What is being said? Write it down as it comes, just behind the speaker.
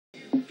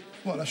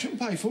What, I shouldn't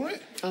pay for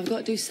it? I've got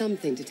to do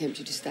something to tempt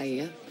you to stay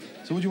here.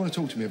 So what do you want to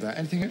talk to me about?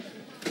 Anything?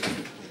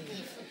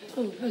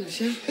 Oh, hello,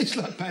 Michelle. It's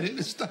like bad at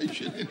the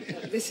station, isn't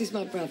it? This is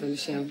my brother,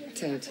 Michelle,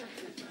 Ted.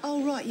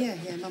 Oh, right, yeah,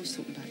 Mum's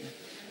talking about you.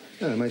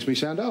 Yeah, it makes me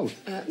sound old.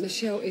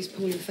 Michelle is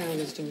Pauline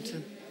Fowler's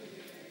daughter.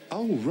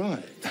 Oh,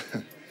 right.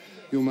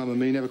 Your mum and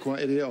me never quite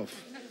hit it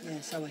off.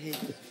 Yeah, so I hear.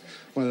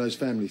 One of those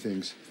family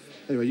things.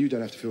 Anyway, you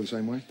don't have to feel the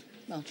same way.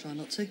 I'll try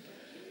not to.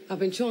 I've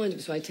been trying to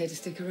persuade Ted to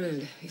stick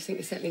around. He's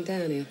thinking of settling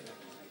down here.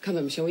 Come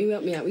on, Michelle, will you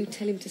help me out? Will you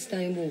tell him to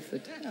stay in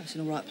Walford? Oh, it's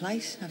an all right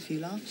place. Have a few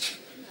laughs.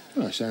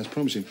 Oh, that sounds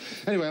promising.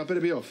 Anyway, I better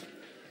be off.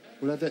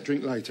 We'll have that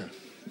drink later.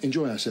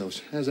 Enjoy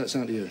ourselves. How's that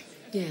sound to you?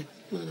 Yeah,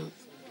 why not?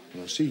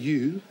 Well, I'll see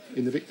you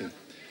in the Victor.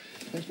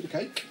 Thanks for the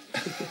cake.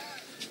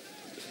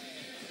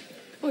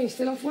 Oh, you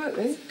still off work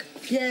then?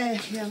 Yeah,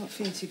 I'm not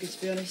feeling too good,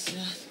 to be honest.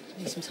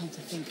 Need some time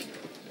to think.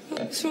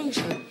 What's wrong,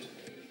 Michelle?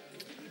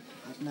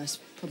 I don't know, it's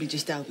probably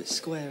just Albert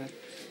Square.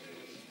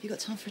 You got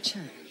time for a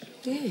chat?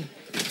 Yeah.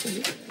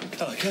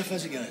 Hello, Kev,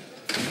 how's it going?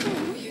 Oh,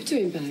 what are you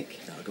doing back?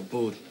 No, I got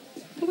bored.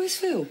 Well, where's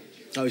Phil?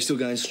 Oh, he's still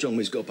going strong, but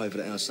he's got to pay for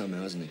that house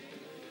somehow, hasn't he?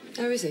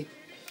 How is he?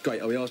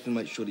 Great. Oh, he asked me to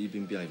make sure that you've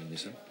been behaving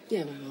yourself.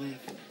 Yeah, well, I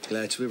have.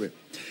 Glad to hear it.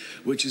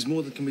 Which is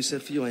more than can be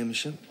said for you, eh,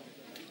 Michelle?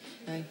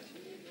 No.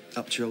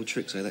 Up to your old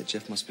tricks, eh? That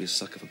Jeff must be a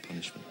sucker for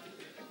punishment.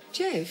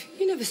 Jeff,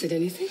 you never said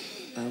anything.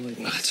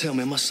 Tell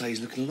me, I must say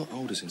he's looking a lot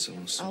older since I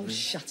last saw him. Oh,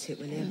 shut it,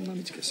 will you? No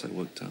need to get so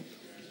worked up.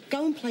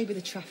 Go and play with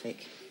the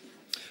traffic.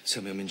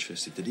 Tell me, I'm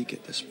interested. Did he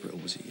get desperate, or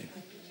was it you?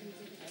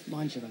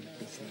 Mind your own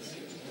business.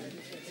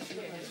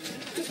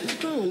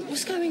 Grant,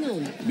 what's going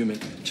on? Women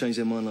change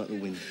their mind like the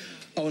wind.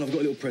 Oh, and I've got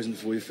a little present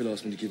for you. Phil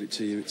asked me to give it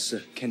to you. It's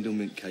Kendal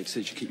mint cake, so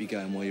it should keep you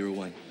going while you're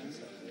away.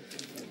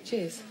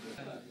 Cheers.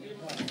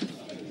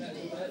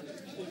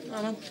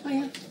 Hi, Mum.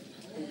 Hiya.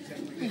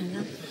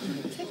 Hello.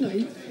 Ted, not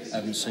you?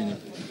 Haven't seen him.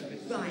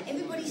 Right,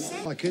 everybody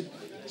set? Hi, kid.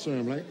 Sorry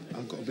I'm late.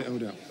 I've got a bit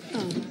held up.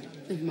 Oh,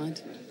 never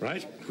mind.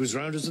 Right, whose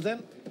round is it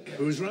then?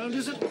 Whose round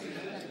is it?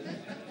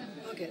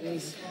 I'll get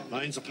these.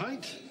 Mine's a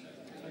pint.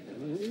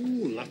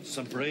 Ooh, lots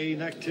of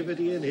brain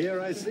activity in here,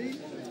 I see.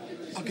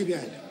 I'll give you a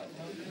hand.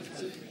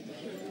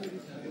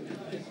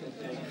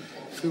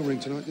 Phil ring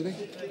tonight, did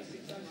he?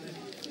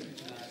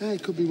 Hey,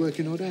 could be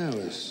working odd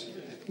hours.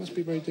 Must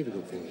be very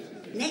difficult for him.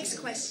 Next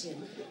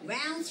question.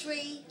 Round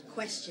 3,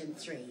 question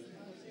 3.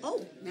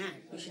 Oh, now,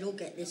 you should all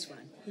get this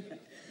one.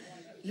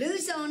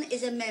 Luzon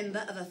is a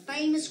member of a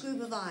famous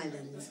group of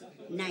islands.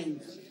 Name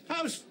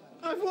them.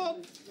 I've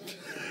won.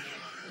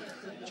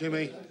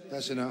 Jimmy,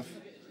 that's enough.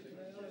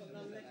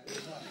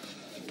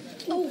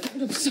 Oh,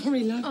 I'm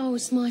sorry, love. Oh,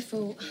 it's my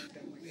fault.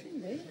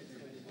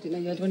 Didn't know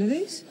you had one of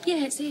these.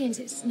 Yeah, it's Ian's.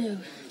 It's new.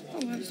 Oh,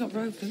 well, it's not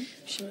broken.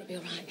 I'm sure it'll be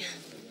all right.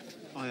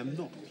 I am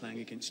not playing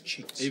against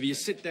chicks. Either you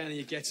sit down and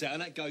you get out,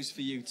 and that goes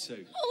for you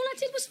too. All I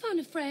did was phone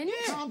a friend.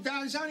 Yeah. Calm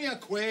down, it's only a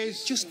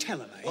quiz. Just tell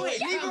her, mate. Oi,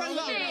 leave her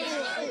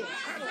alone.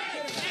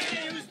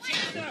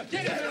 That's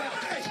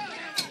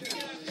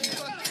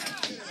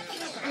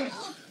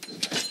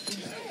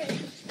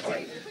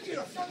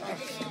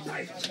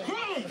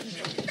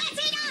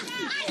enough!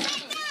 I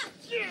said no!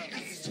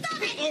 Stop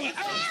it!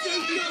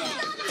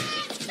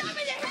 Stop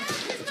it! It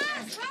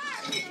hurts!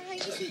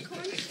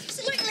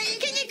 Quickly,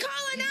 can you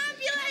call an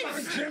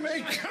ambulance? Jimmy,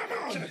 come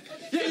on!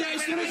 Yeah,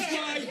 it's this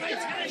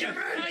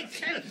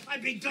way.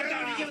 I've been done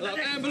down to Look,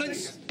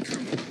 ambulance.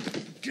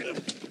 Get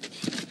him.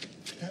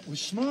 That was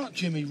smart,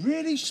 Jimmy.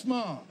 Really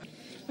smart.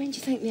 When do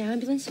you think the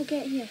ambulance will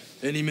get here?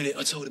 Any minute.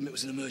 I told him it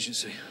was an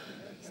emergency.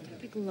 He's got a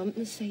big lump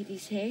in the side of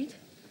his head.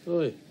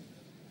 Oi,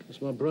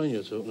 that's my brain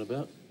you're talking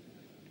about.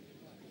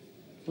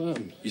 What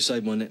happened? You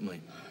saved my neck,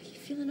 mate. Are you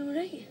feeling all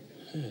right?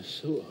 Yeah,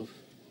 sort of.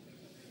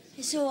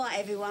 It's all right,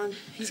 everyone.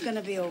 He's going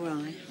to be all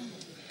right.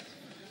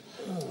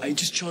 Hey,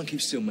 just try and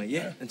keep still, mate,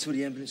 yeah? Until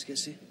the ambulance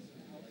gets here.